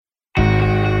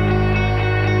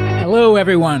Hello,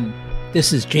 everyone.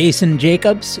 This is Jason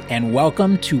Jacobs, and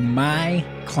welcome to My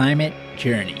Climate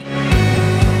Journey.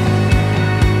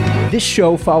 This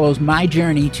show follows my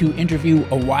journey to interview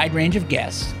a wide range of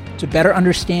guests to better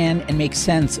understand and make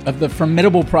sense of the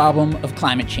formidable problem of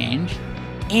climate change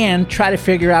and try to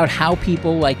figure out how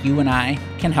people like you and I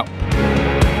can help.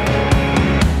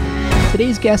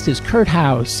 Today's guest is Kurt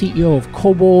Howes, CEO of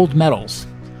Kobold Metals.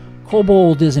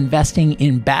 Kobold is investing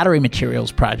in battery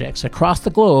materials projects across the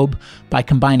globe by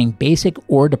combining basic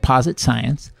ore deposit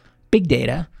science, big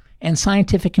data, and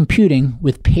scientific computing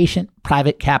with patient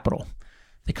private capital.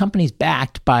 The company's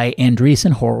backed by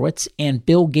Andreessen Horowitz and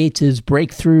Bill Gates'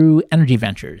 Breakthrough Energy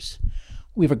Ventures.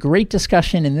 We have a great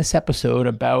discussion in this episode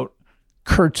about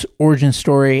Kurt's origin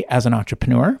story as an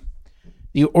entrepreneur,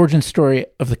 the origin story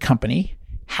of the company,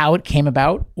 how it came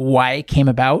about, why it came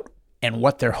about, and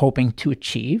what they're hoping to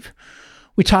achieve.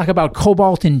 We talk about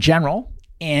cobalt in general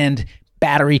and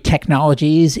battery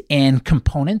technologies and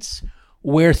components,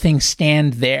 where things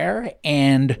stand there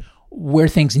and where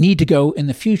things need to go in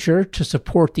the future to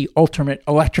support the ultimate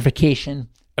electrification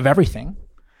of everything.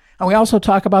 And we also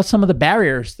talk about some of the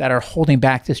barriers that are holding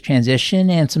back this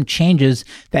transition and some changes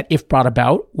that, if brought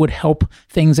about, would help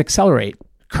things accelerate.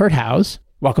 Kurt Howes,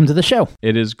 welcome to the show.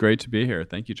 It is great to be here.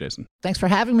 Thank you, Jason. Thanks for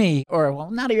having me. Or,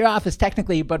 well, not at your office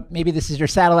technically, but maybe this is your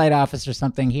satellite office or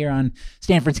something here on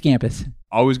Stanford's campus.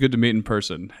 Always good to meet in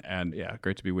person. And yeah,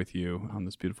 great to be with you on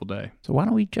this beautiful day. So why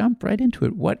don't we jump right into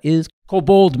it? What is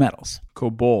Kobold Metals?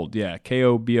 Kobold, yeah,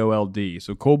 Kobold.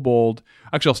 So Kobold,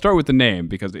 actually, I'll start with the name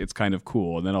because it's kind of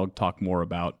cool. And then I'll talk more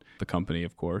about the company,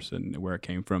 of course, and where it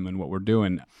came from and what we're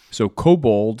doing. So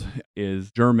Kobold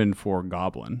is German for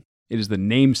goblin. It is the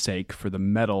namesake for the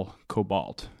metal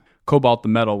cobalt. Cobalt, the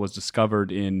metal, was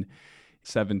discovered in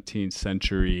 17th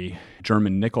century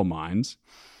German nickel mines,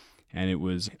 and it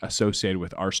was associated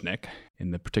with arsenic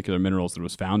in the particular minerals that it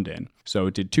was found in. So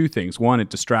it did two things. One, it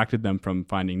distracted them from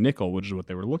finding nickel, which is what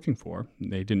they were looking for.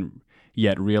 They didn't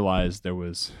yet realize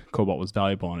cobalt was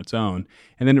valuable on its own.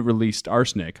 And then it released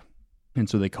arsenic, and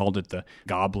so they called it the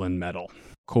goblin metal.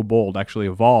 Kobold actually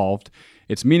evolved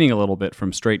its meaning a little bit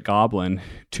from straight goblin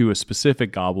to a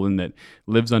specific goblin that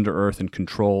lives under earth and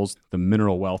controls the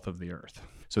mineral wealth of the earth.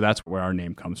 So that's where our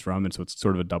name comes from, and so it's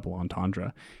sort of a double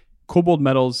entendre. Kobold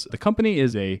Metals, the company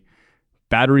is a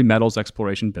battery metals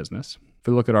exploration business. If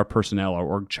we look at our personnel, our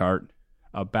org chart,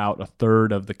 about a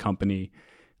third of the company,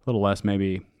 a little less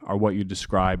maybe, are what you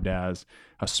described as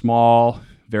a small,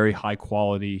 very high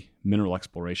quality mineral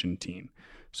exploration team.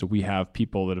 So we have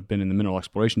people that have been in the mineral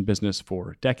exploration business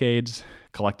for decades,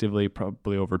 collectively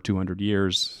probably over 200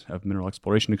 years of mineral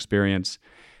exploration experience,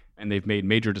 and they've made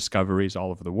major discoveries all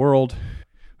over the world.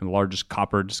 And the largest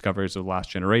copper discoveries of the last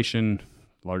generation,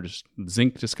 largest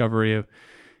zinc discovery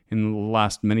in the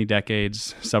last many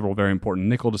decades, several very important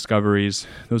nickel discoveries.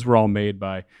 Those were all made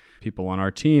by people on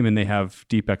our team, and they have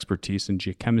deep expertise in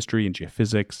geochemistry and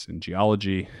geophysics and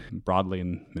geology, and broadly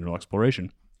in mineral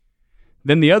exploration.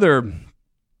 Then the other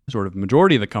sort of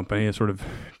majority of the company is sort of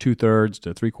 2/3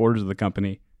 to 3/4 of the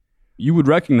company, you would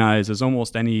recognize as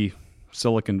almost any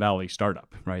Silicon Valley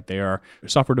startup, right? They are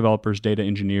software developers, data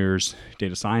engineers,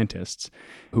 data scientists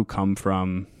who come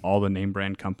from all the name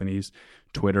brand companies,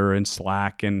 Twitter and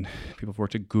Slack, and people who've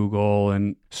worked at Google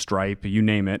and Stripe, you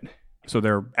name it. So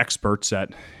they're experts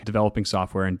at developing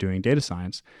software and doing data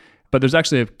science. But there's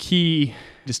actually a key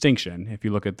distinction, if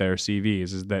you look at their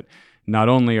CVs, is that not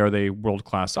only are they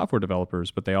world-class software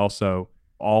developers, but they also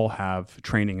all have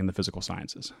training in the physical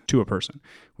sciences to a person.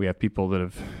 We have people that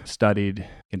have studied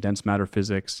condensed matter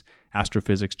physics,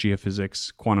 astrophysics,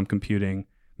 geophysics, quantum computing,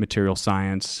 material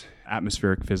science,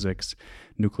 atmospheric physics,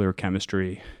 nuclear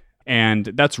chemistry. And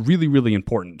that's really, really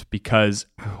important because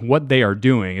what they are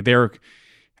doing, they're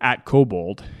at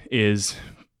Kobold, is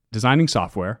designing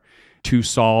software to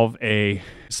solve a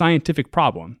scientific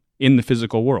problem in the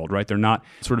physical world, right? They're not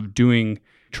sort of doing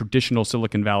traditional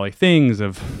Silicon Valley things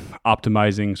of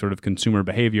optimizing sort of consumer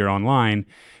behavior online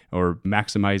or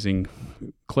maximizing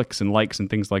clicks and likes and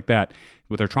things like that.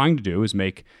 What they're trying to do is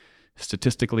make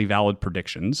statistically valid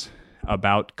predictions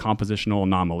about compositional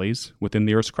anomalies within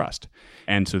the Earth's crust.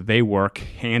 And so they work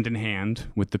hand in hand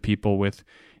with the people with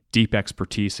deep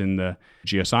expertise in the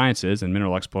geosciences and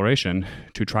mineral exploration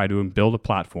to try to build a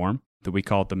platform that we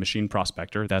call it the Machine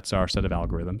Prospector. That's our set of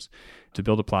algorithms to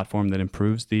build a platform that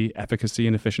improves the efficacy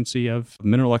and efficiency of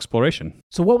mineral exploration.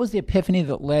 So what was the epiphany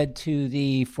that led to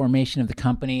the formation of the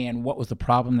company, and what was the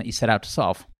problem that you set out to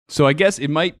solve? So I guess it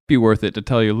might be worth it to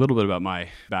tell you a little bit about my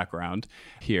background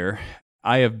here.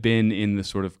 I have been in the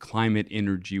sort of climate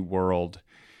energy world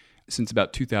since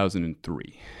about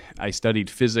 2003. I studied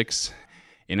physics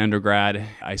In undergrad,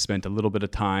 I spent a little bit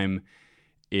of time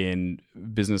in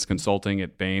business consulting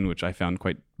at Bain, which I found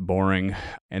quite boring.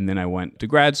 And then I went to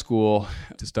grad school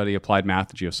to study applied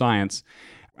math and geoscience.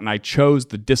 And I chose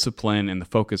the discipline and the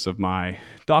focus of my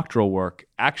doctoral work.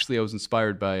 Actually, I was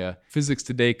inspired by a Physics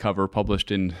Today cover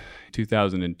published in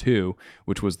 2002,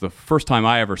 which was the first time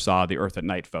I ever saw the Earth at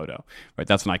night photo. Right,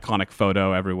 that's an iconic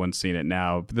photo. Everyone's seen it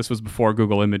now. But this was before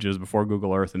Google Images, before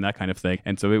Google Earth, and that kind of thing.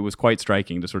 And so it was quite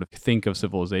striking to sort of think of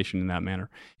civilization in that manner.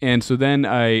 And so then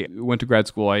I went to grad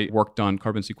school. I worked on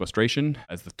carbon sequestration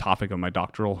as the topic of my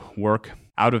doctoral work.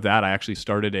 Out of that, I actually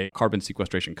started a carbon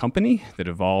sequestration company that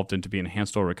evolved into being an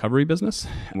enhanced oil recovery business,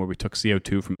 where we took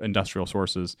CO2 from industrial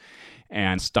sources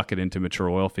and stuck it into mature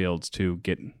oil fields to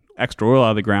get extra oil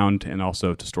out of the ground and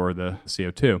also to store the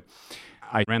CO2.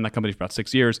 I ran that company for about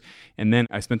 6 years, and then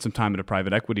I spent some time at a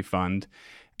private equity fund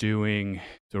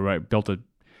I built a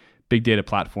big data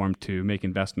platform to make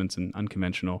investments in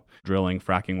unconventional drilling,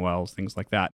 fracking wells, things like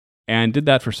that, and did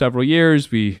that for several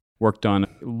years. We worked on a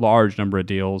large number of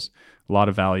deals, a lot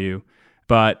of value,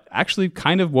 but actually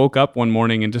kind of woke up one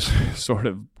morning and just sort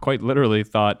of quite literally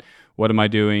thought, what am I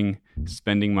doing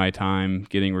spending my time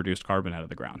getting reduced carbon out of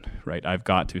the ground, right? I've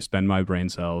got to spend my brain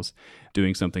cells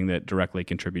doing something that directly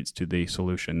contributes to the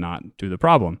solution, not to the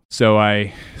problem. So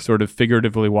I sort of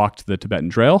figuratively walked the Tibetan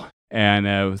Trail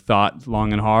and thought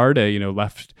long and hard,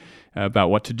 left about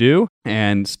what to do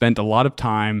and spent a lot of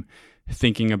time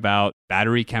thinking about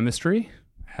battery chemistry,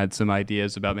 had some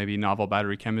ideas about maybe novel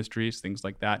battery chemistries, things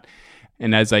like that.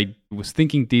 And as I was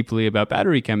thinking deeply about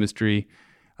battery chemistry,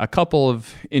 a couple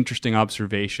of interesting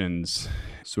observations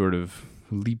sort of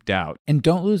leaped out. And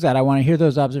don't lose that. I want to hear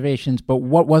those observations, but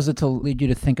what was it to lead you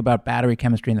to think about battery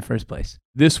chemistry in the first place?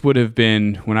 This would have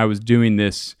been when I was doing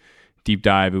this deep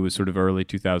dive. It was sort of early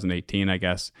 2018, I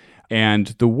guess. And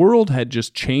the world had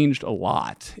just changed a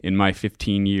lot in my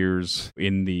 15 years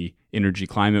in the energy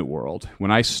climate world.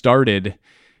 When I started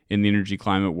in the energy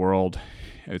climate world,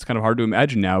 it's kind of hard to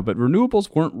imagine now, but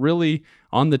renewables weren't really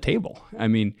on the table. I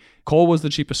mean, coal was the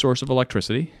cheapest source of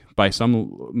electricity by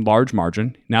some large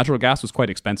margin. Natural gas was quite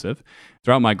expensive.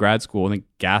 Throughout my grad school, I think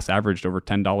gas averaged over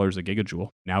 $10 a gigajoule.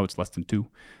 Now it's less than $2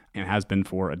 and has been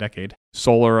for a decade.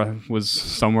 Solar was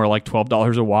somewhere like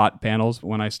 $12 a watt panels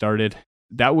when I started.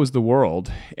 That was the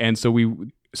world. And so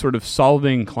we sort of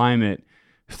solving climate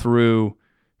through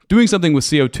doing something with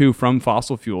CO2 from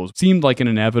fossil fuels seemed like an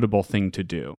inevitable thing to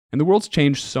do. And the world's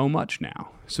changed so much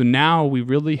now. So now we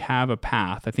really have a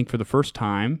path, I think for the first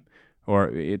time, or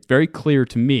it's very clear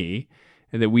to me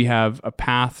that we have a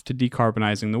path to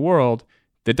decarbonizing the world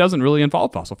that doesn't really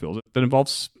involve fossil fuels, that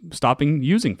involves stopping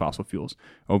using fossil fuels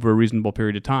over a reasonable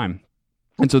period of time.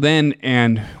 And so then,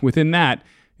 and within that,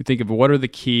 you think of what are the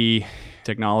key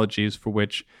technologies for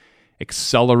which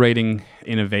accelerating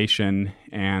innovation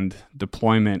and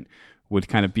deployment would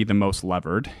kind of be the most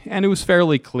levered. And it was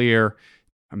fairly clear,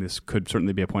 this could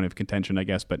certainly be a point of contention, I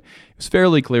guess, but it was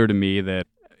fairly clear to me that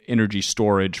energy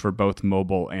storage for both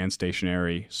mobile and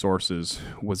stationary sources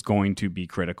was going to be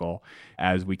critical,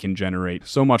 as we can generate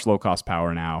so much low-cost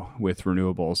power now with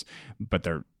renewables, but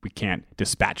we can't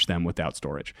dispatch them without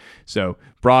storage. So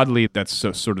broadly, that's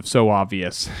so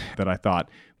obvious that I thought,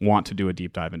 want to do a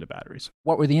deep dive into batteries.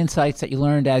 What were the insights that you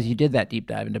learned as you did that deep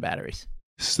dive into batteries?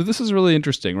 So this is really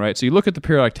interesting, right? So you look at the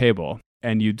periodic table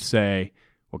and you'd say,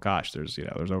 well, gosh, there's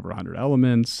over 100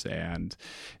 elements and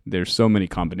there's so many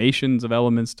combinations of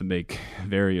elements to make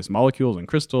various molecules and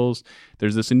crystals.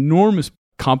 There's this enormous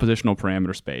compositional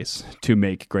parameter space to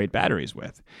make great batteries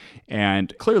with.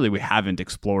 And clearly we haven't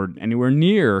explored anywhere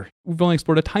near, we've only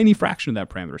explored a tiny fraction of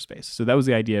that parameter space. So that was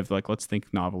the idea of let's think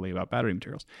novelly about battery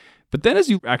materials. But then as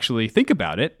you actually think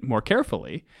about it more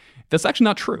carefully, that's actually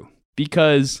not true.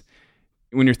 Because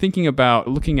when you're thinking about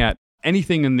looking at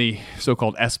anything in the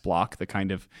so-called S block, the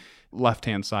kind of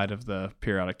left-hand side of the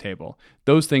periodic table,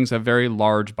 those things have very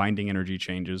large binding energy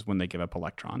changes when they give up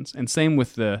electrons. And same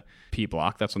with the P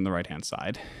block, that's on the right-hand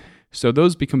side. So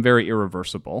those become very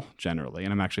irreversible generally.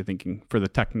 And I'm actually thinking, for the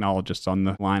technologists on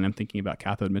the line, I'm thinking about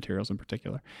cathode materials in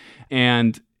particular.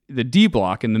 And the D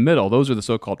block in the middle, those are the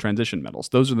so-called transition metals.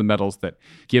 Those are the metals that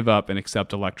give up and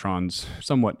accept electrons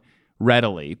somewhat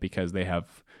readily because they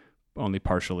have only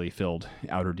partially filled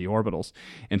outer d orbitals.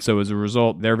 And so as a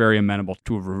result, they're very amenable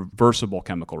to a reversible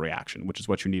chemical reaction, which is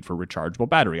what you need for a rechargeable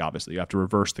battery, obviously. You have to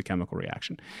reverse the chemical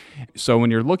reaction. So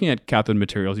when you're looking at cathode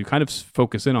materials, you kind of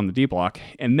focus in on the D block.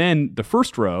 And then the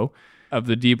first row of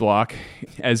the D block,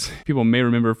 as people may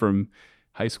remember from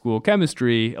high school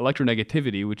chemistry,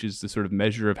 electronegativity, which is the sort of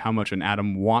measure of how much an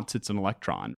atom wants its an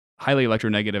electron. highly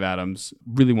electronegative atoms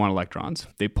really want electrons.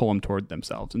 They pull them toward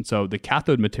themselves. And so the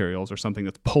cathode materials are something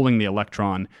that's pulling the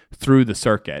electron through the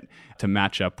circuit to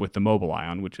match up with the mobile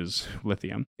ion, which is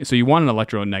lithium. So you want an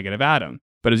electronegative atom.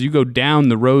 But as you go down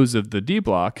the rows of the D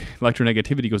block,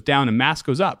 electronegativity goes down and mass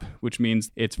goes up, which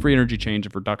means its free energy change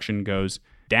of reduction goes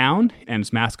down and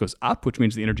its mass goes up, which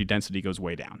means the energy density goes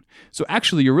way down. So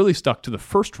actually, you're really stuck to the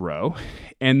first row.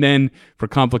 And then for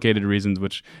complicated reasons,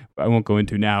 which I won't go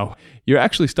into now, you're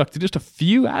actually stuck to just a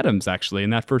few atoms actually in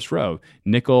that first row.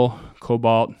 Nickel,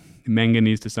 cobalt,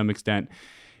 manganese to some extent,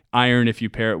 iron if you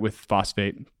pair it with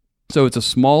phosphate. So it's a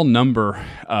small number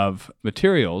of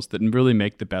materials that really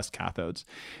make the best cathodes.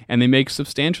 And they make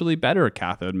substantially better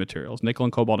cathode materials. Nickel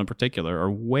and cobalt in particular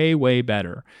are way, way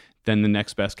better than the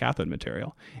next best cathode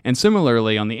material. And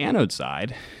similarly, on the anode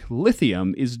side,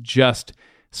 lithium is just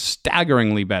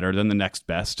staggeringly better than the next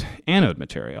best anode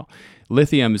material.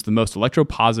 Lithium is the most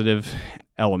electropositive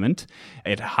element.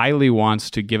 It highly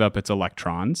wants to give up its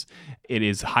electrons. It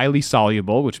is highly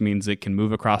soluble, which means it can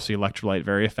move across the electrolyte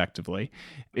very effectively.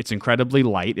 It's incredibly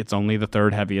light. It's only the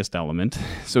third heaviest element.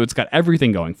 So it's got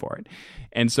everything going for it.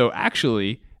 And so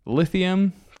actually,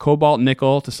 lithium, cobalt,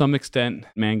 nickel, to some extent,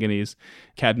 manganese,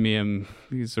 cadmium,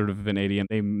 sort of vanadium,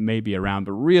 they may be around,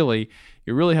 but really,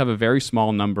 you really have a very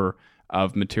small number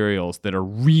of materials that are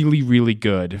really, really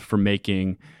good for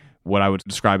making what I would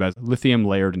describe as lithium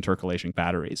layered intercalation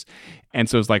batteries. And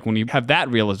so it's like when you have that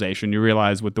realization, you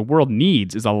realize what the world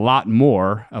needs is a lot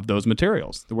more of those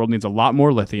materials. The world needs a lot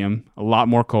more lithium, a lot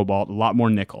more cobalt, a lot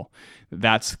more nickel.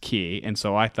 That's key. And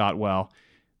so I thought, well,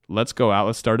 let's go out,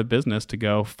 let's start a business to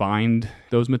go find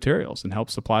those materials and help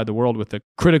supply the world with the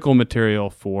critical material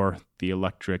for the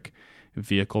electric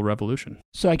vehicle revolution.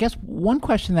 So I guess one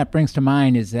question that brings to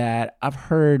mind is that I've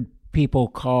heard people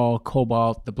call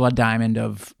cobalt the blood diamond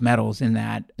of metals, in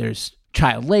that there's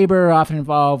child labor often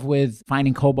involved with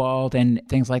finding cobalt and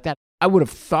things like that. I would have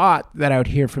thought that I would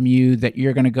hear from you that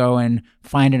you're going to go and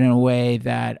find it in a way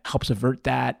that helps avert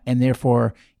that, and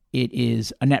therefore it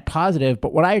is a net positive.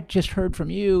 But what I just heard from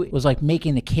you was like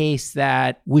making the case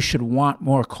that we should want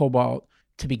more cobalt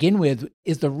to begin with.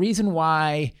 Is the reason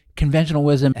why conventional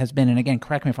wisdom has been, and again,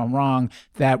 correct me if I'm wrong,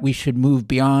 that we should move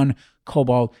beyond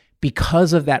cobalt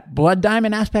because of that blood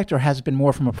diamond aspect, or has it been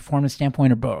more from a performance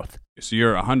standpoint, or both? So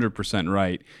you're 100%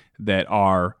 right that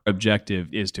our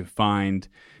objective is to find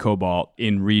cobalt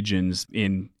in regions,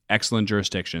 in excellent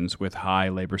jurisdictions with high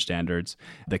labor standards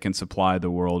that can supply the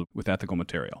world with ethical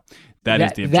material. That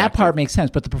is the objective. That part makes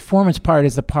sense, but the performance part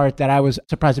is the part that I was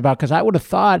surprised about, because I would have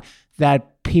thought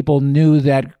that people knew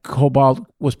that cobalt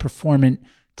was performant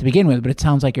to begin with, but it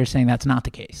sounds like you're saying that's not the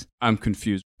case. I'm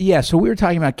confused. Yeah, so we were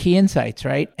talking about key insights,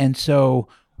 right? And so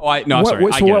sorry.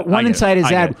 One insight is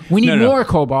that we need more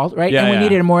cobalt, right? Yeah, and we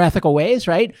need it in more ethical ways,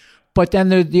 right? But then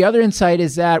the other insight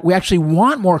is that we actually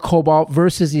want more cobalt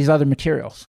versus these other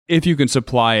materials. If you can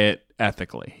supply it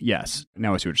ethically, yes.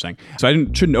 Now I see what you're saying. So I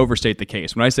shouldn't overstate the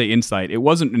case. When I say insight, it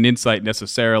wasn't an insight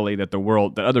necessarily that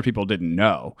that other people didn't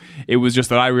know. It was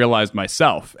just that I realized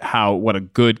myself what a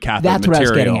good cathode material. That's what I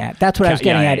was getting at. That's what I was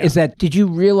getting at. Is that, did you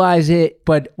realize it,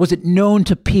 but was it known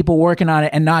to people working on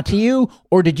it and not to you?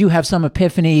 Or did you have some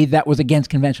epiphany that was against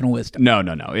conventional wisdom? No.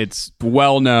 It's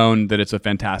well known that it's a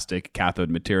fantastic cathode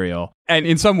material. And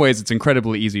in some ways, it's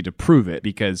incredibly easy to prove it,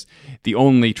 because the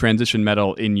only transition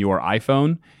metal in your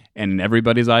iPhone and in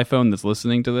everybody's iPhone that's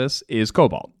listening to this is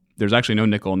cobalt. There's actually no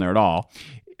nickel in there at all.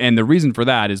 And the reason for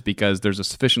that is because there's a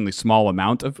sufficiently small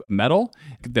amount of metal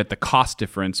that the cost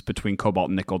difference between cobalt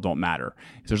and nickel don't matter.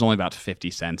 There's only about 50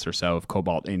 cents or so of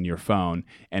cobalt in your phone.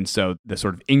 And so the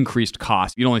sort of increased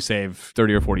cost, you'd only save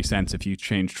 30 or 40 cents if you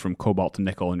changed from cobalt to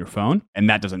nickel in your phone. And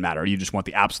that doesn't matter. You just want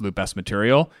the absolute best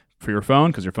material for your phone,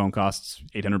 because your phone costs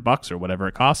 $800 or whatever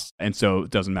it costs. And so it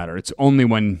doesn't matter. It's only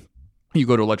when you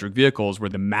go to electric vehicles where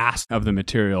the mass of the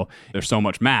material, there's so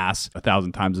much mass,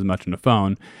 1,000 times as much in a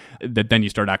phone, that then you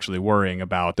start actually worrying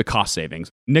about the cost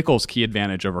savings. Nickel's key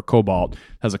advantage over cobalt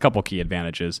has a couple key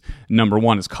advantages. Number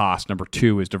one is cost. Number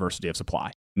two is diversity of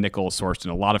supply. Nickel is sourced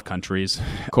in a lot of countries.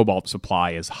 Cobalt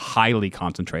supply is highly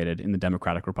concentrated in the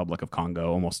Democratic Republic of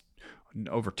Congo. Almost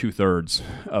over 2/3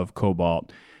 of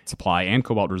cobalt supply and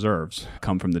cobalt reserves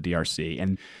come from the DRC.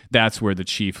 And that's where the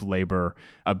chief labor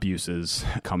abuses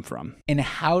come from. And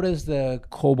how does the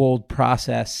cobalt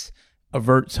process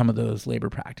avert some of those labor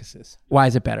practices? Why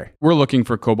is it better? We're looking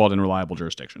for cobalt in reliable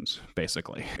jurisdictions,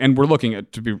 basically. And we're looking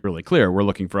at, to be really clear, we're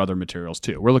looking for other materials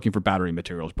too. We're looking for battery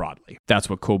materials broadly. That's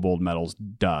what Cobalt Metals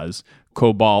does.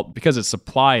 cobalt, because its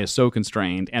supply is so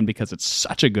constrained and because it's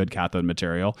such a good cathode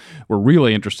material, we're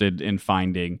really interested in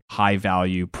finding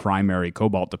high-value primary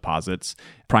cobalt deposits.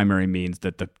 Primary means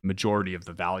that the majority of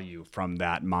the value from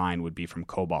that mine would be from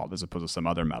cobalt as opposed to some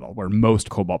other metal, where most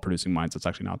cobalt-producing mines, that's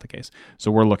actually not the case.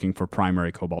 So we're looking for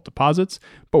primary cobalt deposits,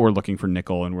 but we're looking for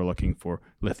nickel, and we're looking for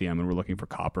lithium, and we're looking for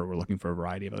copper. We're looking for a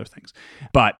variety of other things.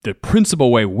 But the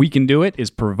principal way we can do it is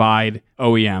provide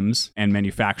OEMs and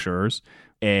manufacturers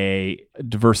a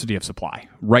diversity of supply.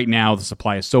 Right now, the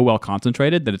supply is so well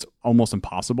concentrated that it's almost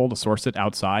impossible to source it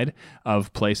outside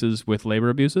of places with labor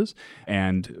abuses.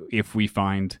 And if we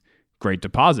find great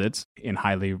deposits in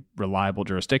highly reliable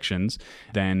jurisdictions,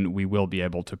 then we will be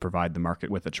able to provide the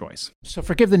market with a choice. So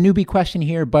forgive the newbie question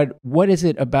here, but what is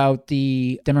it about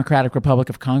the Democratic Republic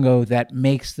of Congo that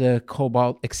makes the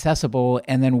cobalt accessible?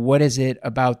 And then what is it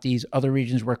about these other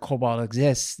regions where cobalt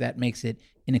exists that makes it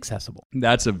inaccessible?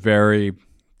 That's a very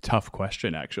tough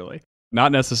question, actually.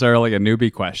 Not necessarily a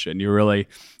newbie question.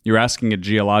 You're asking a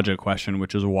geologic question,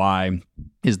 which is why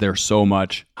is there so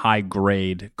much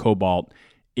high-grade cobalt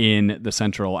in the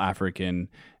Central African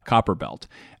copper belt?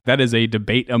 That is a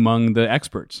debate among the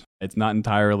experts. It's not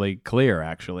entirely clear,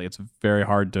 actually. It's very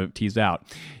hard to tease out.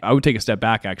 I would take a step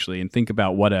back, actually, and think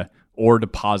about what a ore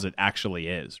deposit actually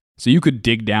is. So you could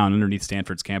dig down underneath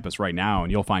Stanford's campus right now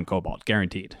and you'll find cobalt,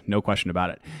 guaranteed. No question about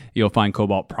it. You'll find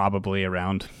cobalt probably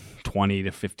around 20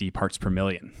 to 50 parts per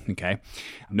million, okay?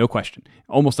 No question.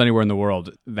 Almost anywhere in the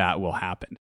world that will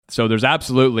happen. So there's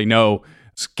absolutely no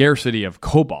scarcity of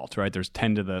cobalt, right? There's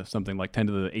 10 to the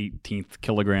 18th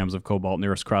kilograms of cobalt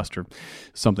nearest crust or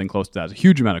something close to that. It's a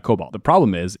huge amount of cobalt. The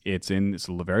problem is it's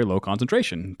a very low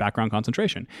concentration, background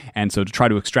concentration. And so to try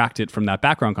to extract it from that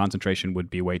background concentration would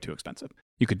be way too expensive.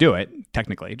 You could do it,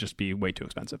 technically, just be way too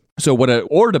expensive. So what an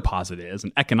ore deposit is,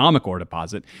 an economic ore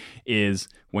deposit, is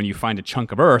when you find a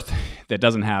chunk of earth that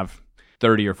doesn't have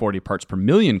 30 or 40 parts per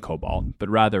million cobalt, but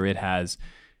rather it has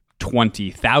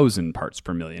 20,000 parts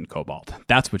per million cobalt.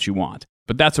 That's what you want.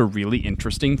 But that's a really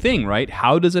interesting thing, right?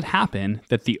 How does it happen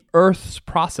that the Earth's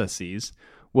processes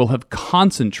will have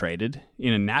concentrated,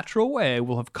 in a natural way,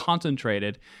 will have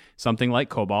concentrated something like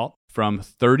cobalt from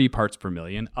 30 parts per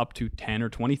million up to 10 or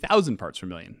 20,000 parts per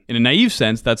million? In a naive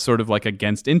sense, that's sort of like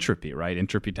against entropy, right?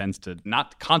 Entropy tends to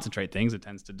not concentrate things, it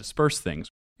tends to disperse things.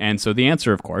 And so the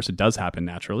answer, of course, it does happen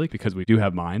naturally because we do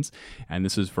have minds, and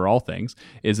this is for all things,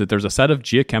 is that there's a set of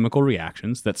geochemical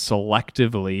reactions that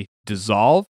selectively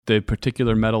dissolve the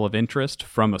particular metal of interest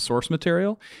from a source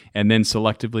material and then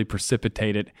selectively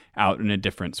precipitate it out in a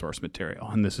different source material.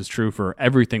 And this is true for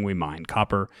everything we mine,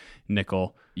 copper,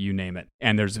 nickel, you name it.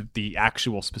 And there's the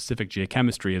actual specific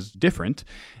geochemistry is different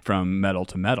from metal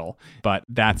to metal, but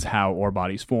that's how ore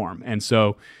bodies form. And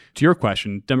so to your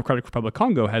question, Democratic Republic of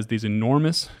Congo has these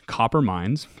enormous copper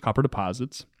mines, copper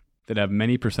deposits that have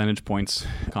many percentage points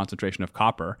concentration of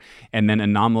copper and then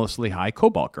anomalously high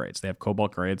cobalt grades. They have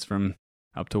cobalt grades from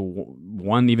up to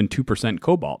 1, even 2%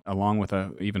 cobalt, along with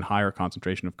a even higher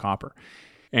concentration of copper.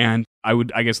 And I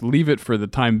would, I guess, leave it for the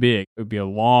time being. It would be a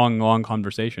long, long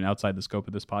conversation outside the scope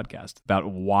of this podcast about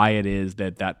why it is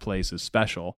that that place is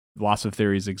special. Lots of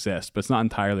theories exist, but it's not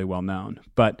entirely well known.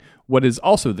 But what is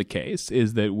also the case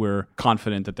is that we're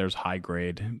confident that there's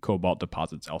high-grade cobalt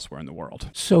deposits elsewhere in the world.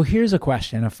 So here's a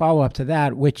question, a follow-up to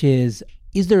that, which is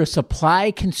there a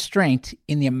supply constraint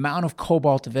in the amount of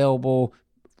cobalt available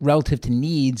relative to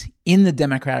needs in the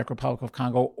Democratic Republic of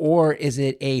Congo, or is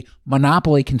it a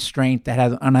monopoly constraint that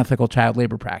has unethical child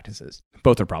labor practices?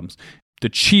 Both are problems. The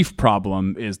chief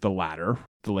problem is the latter,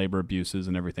 the labor abuses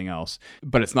and everything else.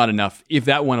 But it's not enough. If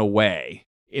that went away,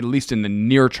 at least in the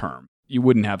near term, you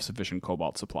wouldn't have sufficient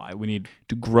cobalt supply. We need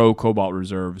to grow cobalt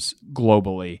reserves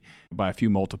globally by a few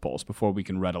multiples before we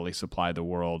can readily supply the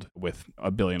world with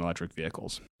 1 billion electric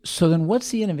vehicles. So then what's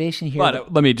the innovation here?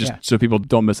 But let me just, so people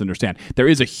don't misunderstand, there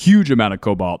is a huge amount of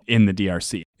cobalt in the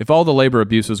DRC. If all the labor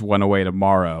abuses went away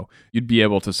tomorrow, you'd be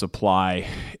able to supply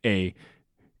a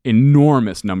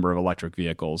enormous number of electric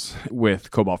vehicles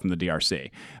with cobalt from the DRC.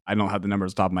 I don't have the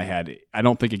numbers off the top of my head. I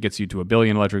don't think it gets you to 1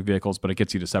 billion electric vehicles, but it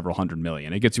gets you to several hundred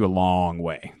million. It gets you a long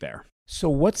way there. So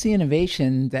what's the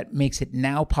innovation that makes it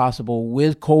now possible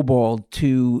with cobalt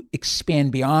to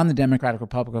expand beyond the Democratic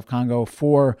Republic of Congo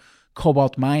for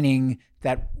cobalt mining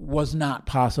that was not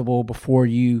possible before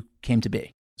you came to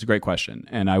be? It's a great question,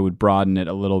 and I would broaden it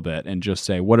a little bit and just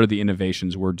say, what are the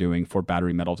innovations we're doing for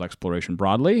battery metals exploration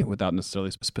broadly, without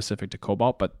necessarily specific to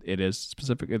cobalt, but it is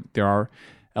specific. There are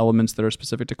elements that are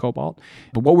specific to cobalt.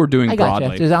 But what we're doing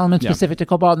broadly... There's elements specific to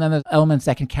cobalt, and then there's elements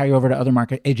that can carry over to other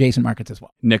adjacent markets as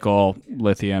well. Nickel,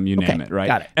 lithium, you name it, right?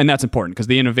 Got it. And that's important because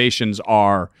the innovations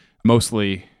are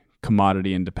mostly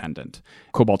commodity independent.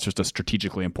 Cobalt's just a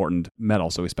strategically important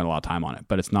metal, so we spend a lot of time on it,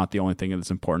 but it's not the only thing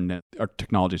that's important. Our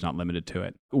technology is not limited to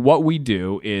it. What we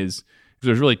do is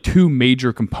there's really two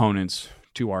major components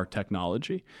to our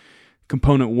technology.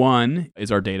 Component one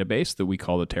is our database that we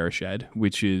call the TerraShed,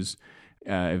 which is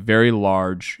a very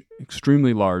large,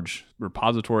 extremely large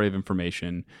repository of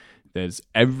information. There's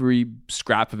every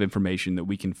scrap of information that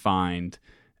we can find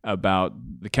about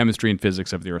the chemistry and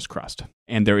physics of the Earth's crust.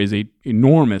 And there is an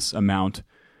enormous amount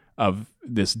of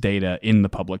this data in the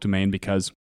public domain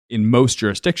because in most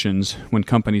jurisdictions, when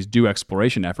companies do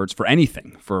exploration efforts for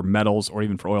anything, for metals or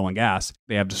even for oil and gas,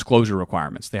 they have disclosure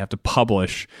requirements. They have to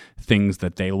publish things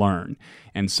that they learn.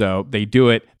 And so they do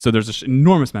it. So there's this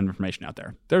enormous amount of information out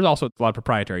there. There's also a lot of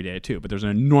proprietary data too, but there's an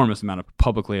enormous amount of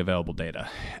publicly available data.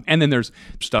 And then there's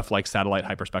stuff like satellite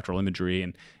hyperspectral imagery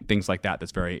and things like that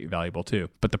that's very valuable too.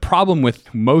 But the problem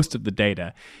with most of the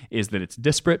data is that it's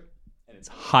disparate. It's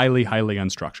highly, highly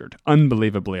unstructured,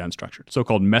 unbelievably unstructured,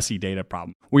 so-called messy data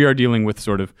problem. We are dealing with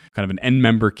sort of kind of an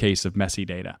n-member case of messy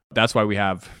data. That's why we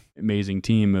have an amazing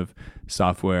team of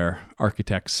software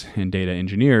architects and data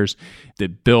engineers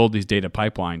that build these data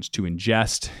pipelines to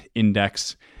ingest,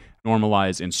 index,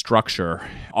 normalize, and structure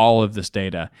all of this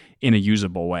data in a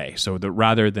usable way so that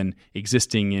rather than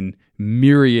existing in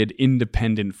myriad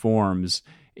independent forms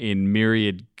in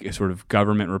myriad sort of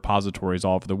government repositories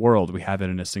all over the world, we have it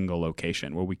in a single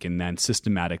location where we can then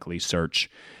systematically search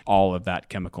all of that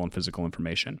chemical and physical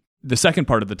information. The second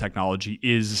part of the technology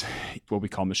is what we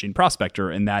call Machine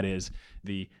Prospector, and that is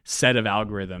the set of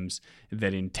algorithms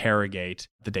that interrogate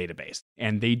the database.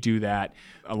 And they do that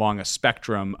along a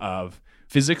spectrum of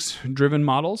physics-driven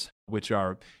models, which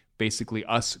are basically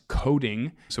us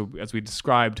coding. So as we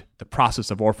described, the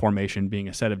process of ore formation being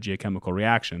a set of geochemical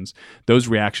reactions, those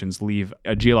reactions leave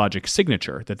a geologic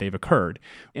signature that they've occurred.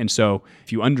 And so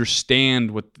if you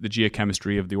understand what the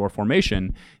geochemistry of the ore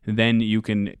formation, then you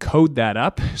can code that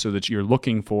up so that you're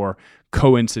looking for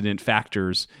coincident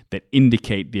factors that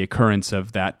indicate the occurrence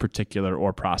of that particular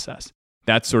ore process.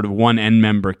 That's sort of one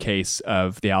n-member case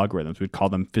of the algorithms. We'd call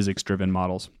them physics-driven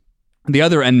models. The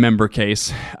other n-member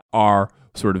case are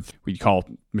sort of we call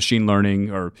machine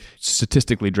learning or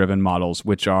statistically driven models,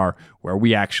 which are where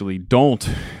we actually don't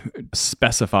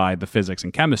specify the physics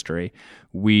and chemistry.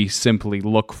 We simply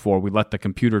we let the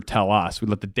computer tell us, we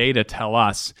let the data tell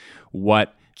us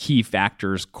what key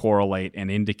factors correlate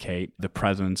and indicate the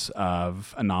presence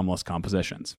of anomalous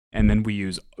compositions. And then we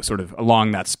use sort of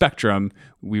along that spectrum,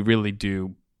 we really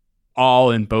do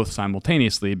all in both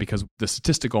simultaneously because the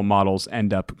statistical models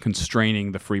end up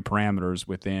constraining the free parameters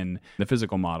within the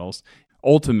physical models.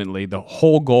 Ultimately, the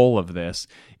whole goal of this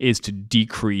is to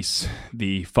decrease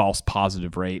the false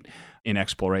positive rate in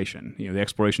exploration. The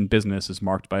exploration business is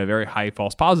marked by a very high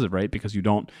false positive rate because you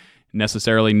don't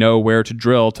necessarily know where to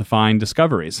drill to find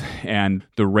discoveries. And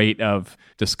the rate of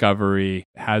discovery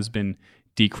has been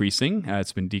decreasing.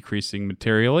 It's been decreasing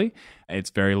materially. It's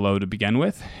very low to begin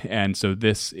with. And so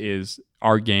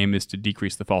our game is to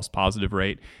decrease the false positive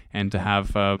rate and to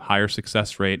have a higher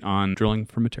success rate on drilling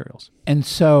for materials. And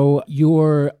so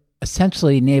you're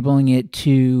essentially enabling it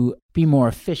to be more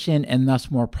efficient and thus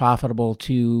more profitable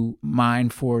to mine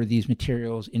for these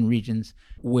materials in regions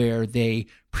where they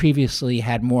previously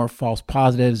had more false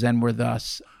positives and were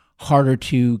thus harder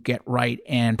to get right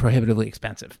and prohibitively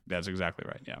expensive. That's exactly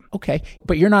right, yeah. Okay,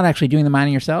 but you're not actually doing the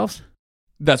mining yourselves?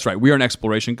 That's right. We are an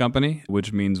exploration company,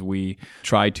 which means we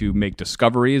try to make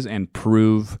discoveries and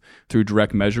prove through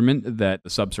direct measurement that the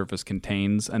subsurface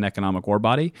contains an economic ore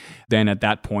body. Then at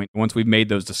that point, once we've made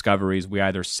those discoveries, we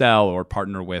either sell or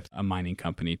partner with a mining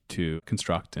company to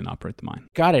construct and operate the mine.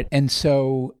 Got it. And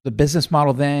so the business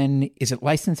model then, is it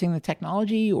licensing the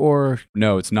technology or?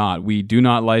 No, it's not. We do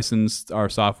not license our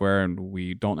software and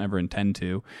we don't ever intend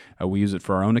to. We use it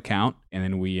for our own account and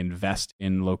then we invest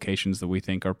in locations that we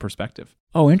think are prospective.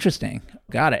 Oh, interesting.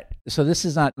 Got it. So this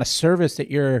is not a service that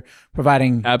you're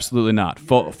providing? Absolutely not.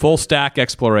 Full stack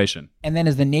exploration. And then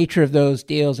is the nature of those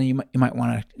deals, and you might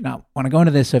want to not want to go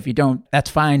into this, so if you don't, that's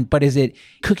fine, but is it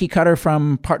cookie cutter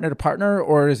from partner to partner,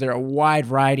 or is there a wide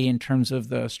variety in terms of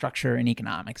the structure and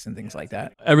economics and things like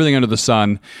that? Everything under the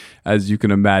sun, as you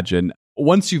can imagine.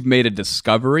 Once you've made a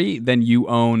discovery, then you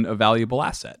own a valuable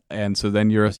asset. And so then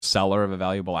you're a seller of a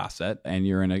valuable asset and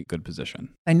you're in a good position.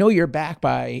 I know you're backed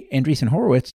by Andreessen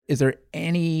Horowitz. Is there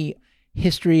any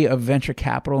history of venture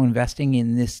capital investing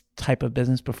in this type of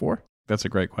business before? That's a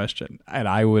great question. And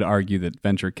I would argue that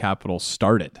venture capital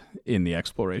started in the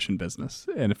exploration business.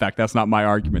 And in fact, that's not my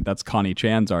argument. That's Connie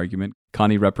Chan's argument.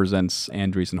 Connie represents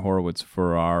Andreessen Horowitz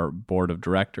for our board of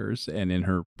directors. And in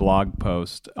her blog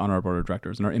post on our board of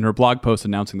directors, in her blog post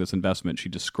announcing this investment, she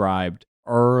described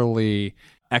early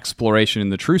exploration in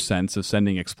the true sense of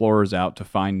sending explorers out to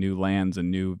find new lands and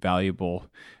new valuable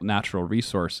natural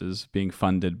resources being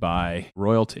funded by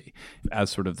royalty as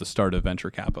sort of the start of venture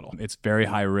capital. It's very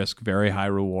high risk, very high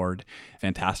reward,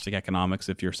 fantastic economics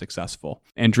if you're successful.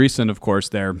 Andreessen, of course,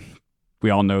 we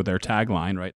all know their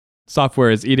tagline, right? Software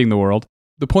is eating the world.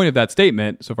 The point of that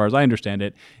statement, so far as I understand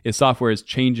it, is software is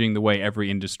changing the way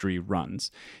every industry runs.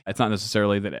 It's not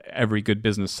necessarily that every good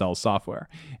business sells software.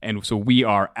 And so we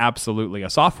are absolutely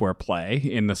a software play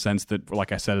in the sense that,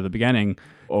 like I said at the beginning,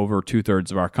 over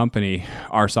 2/3 of our company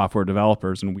are software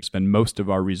developers, and we spend most of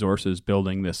our resources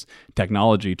building this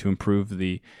technology to improve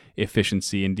the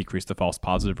efficiency and decrease the false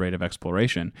positive rate of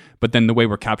exploration. But then the way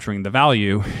we're capturing the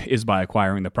value is by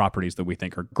acquiring the properties that we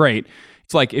think are great.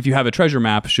 It's like if you have a treasure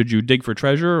map, should you dig for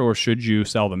treasure or should you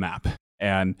sell the map?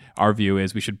 And our view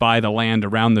is we should buy the land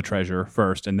around the treasure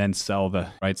first and then sell the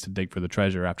rights to dig for the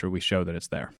treasure after we show that it's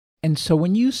there. And so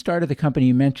when you started the company,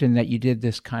 you mentioned that you did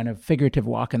this kind of figurative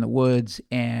walk in the woods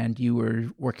and you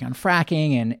were working on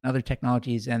fracking and other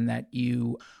technologies, and that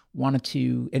you wanted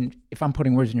to, and if I'm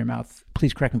putting words in your mouth,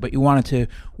 please correct me, but you wanted to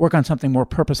work on something more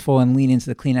purposeful and lean into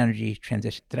the clean energy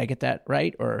transition. Did I get that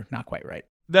right or not quite right?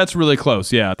 That's really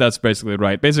close. Yeah, that's basically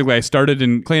right. Basically, I started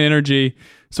in clean energy,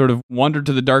 sort of wandered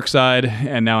to the dark side,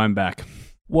 and now I'm back.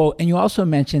 Well, and you also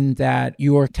mentioned that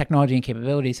your technology and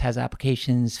capabilities has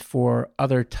applications for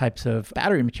other types of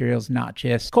battery materials, not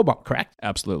just cobalt, correct?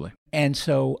 Absolutely. And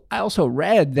so I also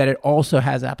read that it also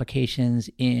has applications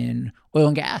in oil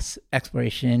and gas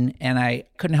exploration. And I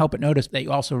couldn't help but notice that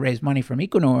you also raised money from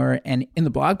Equinor. And in the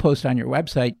blog post on your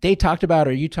website,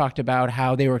 you talked about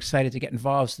how they were excited to get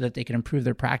involved so that they could improve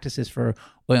their practices for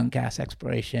oil and gas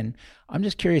exploration. I'm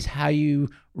just curious how you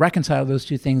reconcile those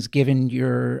two things given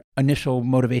your initial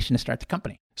motivation to start the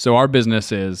company. So our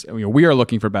business is, we are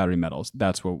looking for battery metals.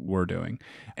 That's what we're doing.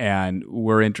 And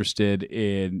we're interested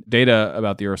in data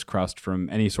about the Earth's crust from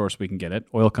any source we can get it.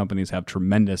 Oil companies have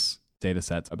tremendous data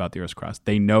sets about the Earth's crust.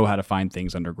 They know how to find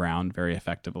things underground very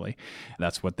effectively.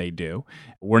 That's what they do.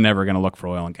 We're never going to look for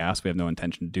oil and gas. We have no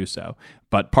intention to do so.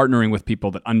 But partnering with people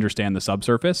that understand the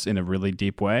subsurface in a really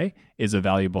deep way is a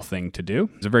valuable thing to do.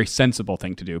 It's a very sensible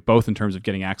thing to do, both in terms of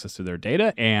getting access to their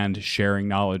data and sharing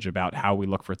knowledge about how we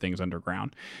look for things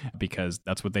underground, because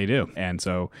that's what they do. And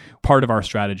so part of our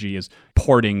strategy is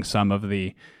porting some of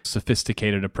the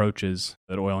sophisticated approaches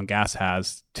that oil and gas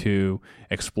has to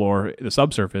explore the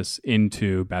subsurface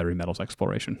into battery metals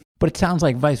exploration. But it sounds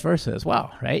like vice versa as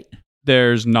well, right?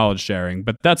 There's knowledge sharing,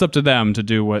 but that's up to them to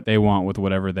do what they want with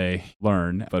whatever they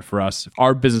learn. But for us,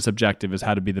 our business objective is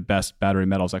how to be the best battery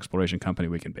metals exploration company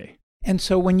we can be. And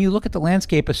so when you look at the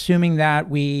landscape, assuming that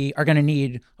we are going to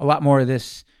need a lot more of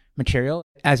this material,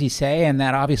 as you say, and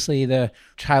that obviously the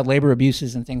child labor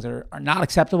abuses and things are not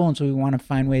acceptable, and so we want to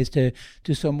find ways to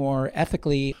do so more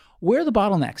ethically. Where are the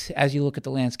bottlenecks as you look at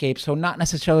the landscape? So not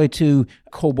necessarily to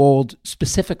cobalt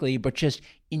specifically, but just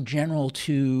in general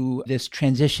to this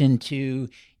transition to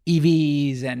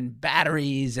EVs and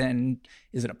batteries. And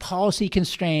is it a policy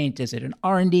constraint? Is it an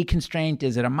R&D constraint?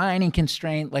 Is it a mining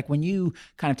constraint? Like when you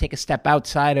kind of take a step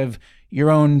outside of your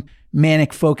own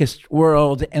manic focused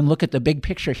world and look at the big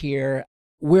picture here,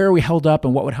 where are we held up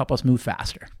and what would help us move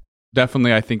faster?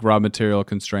 Definitely, I think raw material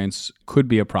constraints could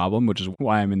be a problem, which is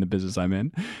why I'm in the business I'm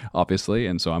in, obviously.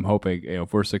 And so I'm hoping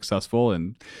if we're successful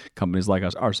and companies like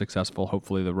us are successful,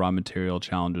 hopefully the raw material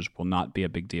challenges will not be a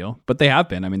big deal. But they have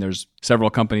been. I mean, there's several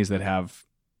companies that have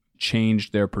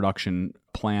changed their production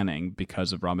planning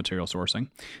because of raw material sourcing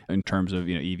in terms of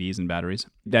EVs and batteries.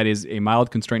 That is a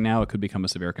mild constraint now. It could become a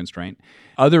severe constraint.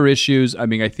 Other issues, I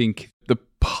mean, I think the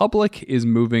public is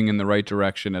moving in the right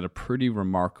direction at a pretty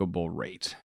remarkable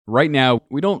rate. Right now,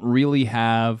 we don't really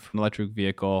have an electric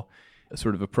vehicle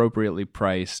sort of appropriately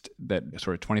priced, that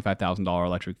sort of $25,000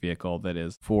 electric vehicle that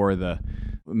is for the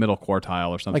middle quartile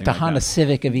or something like the Honda that.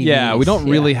 Civic of EVs. Yeah, we don't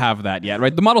really have that yet,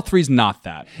 right? The Model 3 is not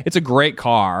that. It's a great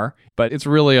car, but it's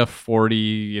really a mid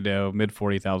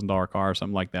 $40,000 car or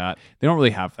something like that. They don't really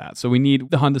have that. So we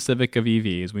need the Honda Civic of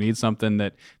EVs. We need something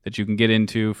that you can get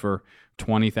into for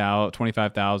 $20,000,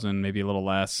 $25,000, maybe a little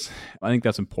less. I think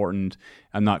that's important.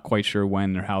 I'm not quite sure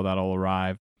when or how that'll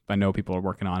arrive. I know people are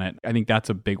working on it. I think that's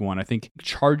a big one. I think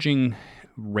charging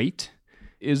rate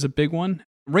is a big one.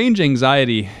 Range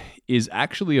anxiety is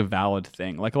actually a valid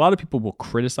thing. Like a lot of people will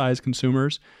criticize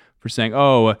consumers for saying,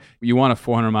 oh, you want a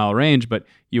 400-mile range, but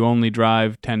you only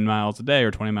drive 10 miles a day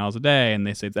or 20 miles a day. And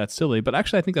they say that's silly. But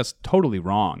actually, I think that's totally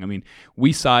wrong. I mean,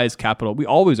 we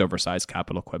always oversize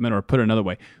capital equipment, or put it another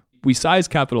way, we size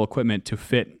capital equipment to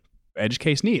fit edge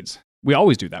case needs. We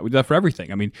always do that. We do that for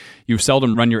everything. I mean, you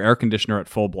seldom run your air conditioner at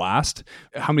full blast.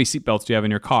 How many seatbelts do you have in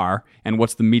your car? And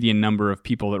what's the median number of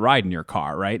people that ride in your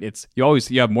car, right?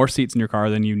 You have more seats in your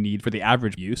car than you need for the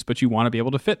average use, but you want to be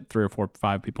able to fit 3 or 4 or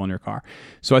 5 people in your car.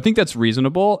 So I think that's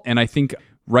reasonable. And I think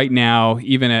right now,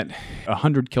 even at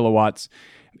 100 kilowatts,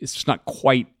 it's just not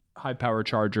quite high power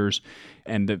chargers,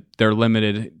 and they're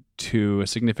limited to a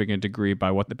significant degree by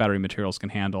what the battery materials can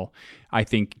handle. I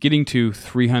think getting to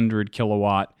 300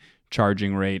 kilowatt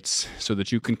charging rates so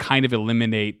that you can kind of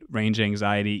eliminate range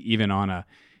anxiety even on a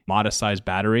modest sized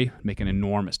battery make an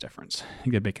enormous difference. I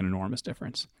think they'd make an enormous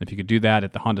difference. If you could do that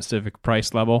at the Honda Civic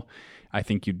price level, I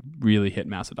think you'd really hit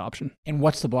mass adoption. And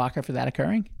what's the blocker for that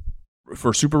occurring?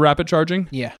 For super rapid charging?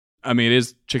 Yeah. I mean, it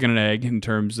is chicken and egg in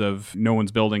terms of no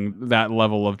one's building that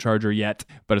level of charger yet,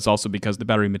 but it's also because the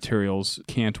battery materials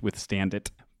can't withstand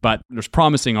it. But there's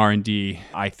promising R&D,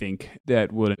 I think,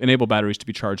 that would enable batteries to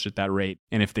be charged at that rate.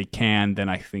 And if they can, then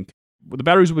I think the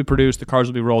batteries will be produced, the cars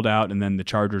will be rolled out, and then the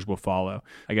chargers will follow.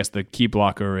 I guess the key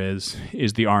blocker is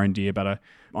the R&D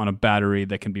on a battery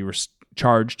that can be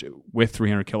charged with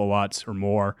 300 kilowatts or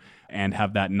more and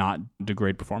have that not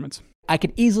degrade performance. I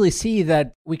could easily see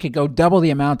that we could go double the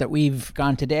amount that we've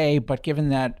gone today, but given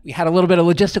that we had a little bit of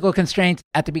logistical constraints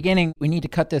at the beginning, we need to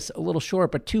cut this a little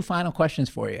short. But 2 final questions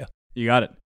for you. You got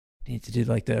it. Need to do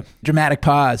like the dramatic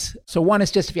pause. So one is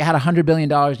just if you had $100 billion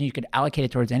and you could allocate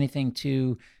it towards anything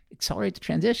to accelerate the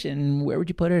transition, where would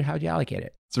you put it? How would you allocate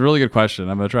it? It's a really good question.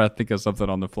 I'm going to try to think of something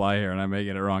on the fly here and I may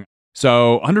get it wrong.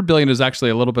 So 100 billion is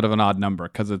actually a little bit of an odd number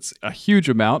because it's a huge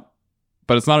amount,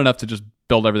 but it's not enough to just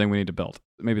build everything we need to build.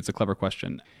 Maybe it's a clever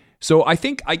question. So I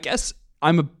guess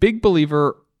I'm a big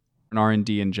believer in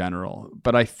R&D in general,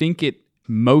 but I think it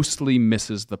mostly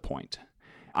misses the point.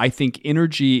 I think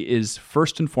energy is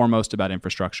first and foremost about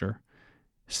infrastructure.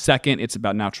 Second, it's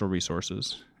about natural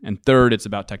resources. And third, it's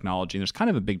about technology. And there's kind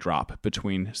of a big drop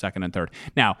between second and third.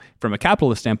 Now, from a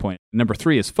capitalist standpoint, number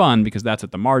 3 is fun because that's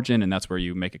at the margin and that's where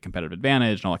you make a competitive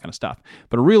advantage and all that kind of stuff.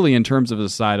 But really, in terms of a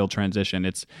societal transition,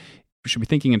 we should be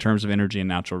thinking in terms of energy and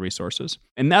natural resources.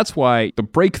 And that's why the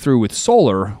breakthrough with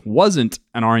solar wasn't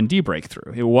an R&D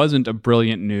breakthrough. It wasn't a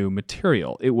brilliant new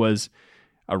material. It was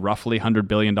a roughly $100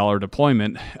 billion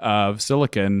deployment of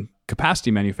silicon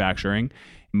capacity manufacturing,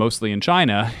 mostly in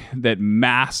China, that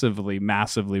massively,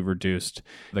 massively reduced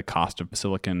the cost of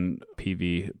silicon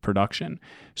PV production.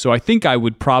 So I think I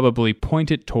would probably point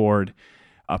it toward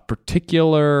a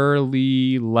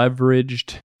particularly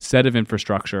leveraged set of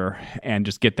infrastructure and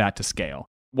just get that to scale.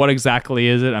 What exactly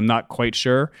is it? I'm not quite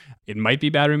sure. It might be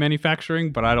battery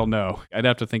manufacturing, but I don't know. I'd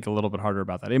have to think a little bit harder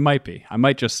about that. It might be. I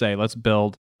might just say, let's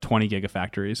build 20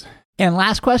 gigafactories. And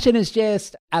last question is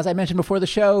just, as I mentioned before the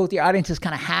show, the audience is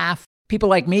kind of half people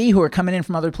like me who are coming in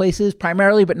from other places,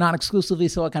 primarily, but not exclusively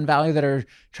Silicon Valley, that are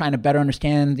trying to better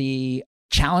understand the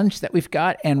challenge that we've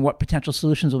got and what potential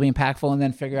solutions will be impactful, and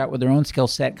then figure out with their own skill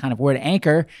set kind of where to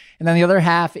anchor. And then the other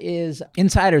half is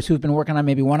insiders who've been working on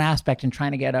maybe one aspect and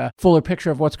trying to get a fuller picture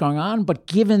of what's going on. But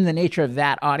given the nature of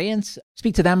that audience,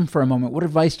 speak to them for a moment. What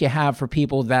advice do you have for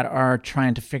people that are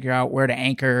trying to figure out where to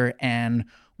anchor and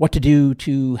what to do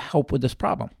to help with this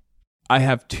problem? I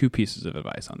have 2 pieces of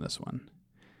advice on this one.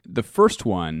 The first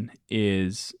one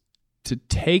is to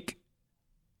take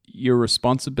your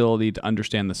responsibility to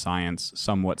understand the science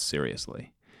somewhat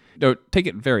seriously. No, take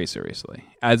it very seriously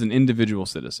as an individual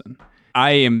citizen.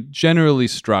 I am generally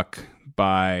struck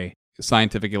by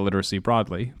scientific illiteracy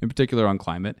broadly, in particular on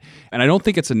climate. And I don't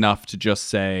think it's enough to just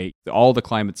say all the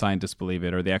climate scientists believe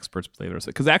it or the experts believe it.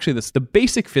 Because actually the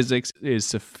basic physics is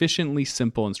sufficiently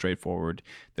simple and straightforward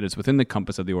that it's within the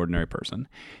compass of the ordinary person.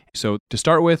 So to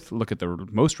start with, look at the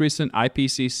most recent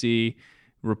IPCC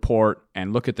report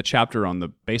and look at the chapter on the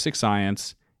basic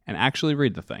science and actually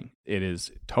read the thing. It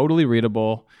is totally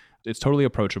readable. It's totally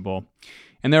approachable.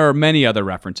 And there are many other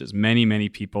references. Many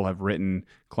people have written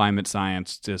climate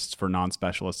science just for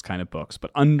non-specialists kind of books,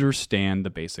 but understand the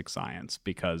basic science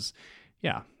because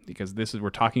we're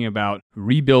talking about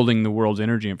rebuilding the world's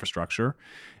energy infrastructure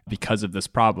because of this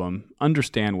problem.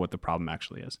 Understand what the problem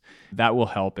actually is. That will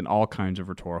help in all kinds of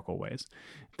rhetorical ways.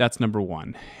 That's number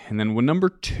 1. And then number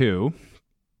 2,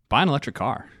 buy an electric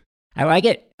car. I like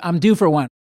it. I'm due for one.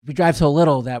 We drive so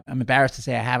little that I'm embarrassed to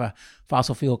say I have a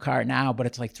fossil fuel car now, but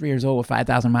it's like 3 years old with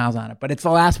 5,000 miles on it. But it's the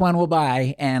last one we'll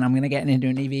buy, and I'm going to get into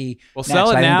an EV. Well,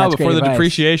 sell it now before the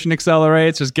depreciation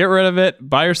accelerates. Just get rid of it,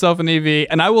 buy yourself an EV.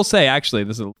 And I will say, actually,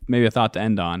 this is maybe a thought to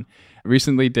end on. I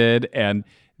recently did, and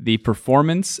the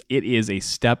performance, it is a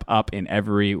step up in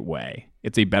every way.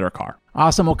 It's a better car.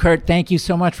 Awesome. Well, Kurt, thank you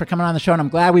so much for coming on the show, and I'm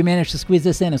glad we managed to squeeze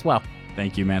this in as well.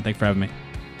 Thank you, man. Thanks for having me.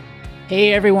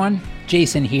 Hey everyone,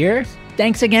 Jason here.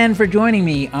 Thanks again for joining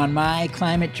me on my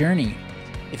climate journey.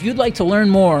 If you'd like to learn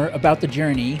more about the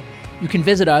journey, you can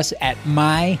visit us at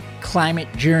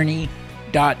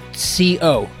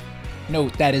myclimatejourney.co.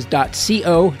 Note that is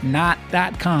 .co, not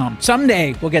 .com.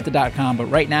 Someday we'll get the .com, but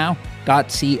right now,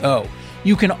 .co.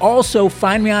 You can also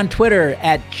find me on Twitter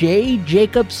at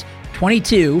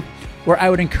jjacobs22, where I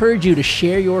would encourage you to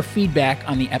share your feedback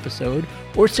on the episode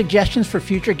or suggestions for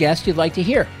future guests you'd like to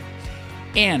hear.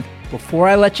 And before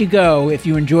I let you go, if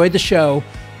you enjoyed the show,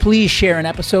 please share an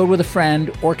episode with a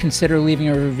friend or consider leaving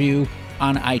a review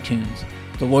on iTunes.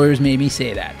 The lawyers made me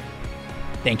say that.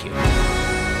 Thank you.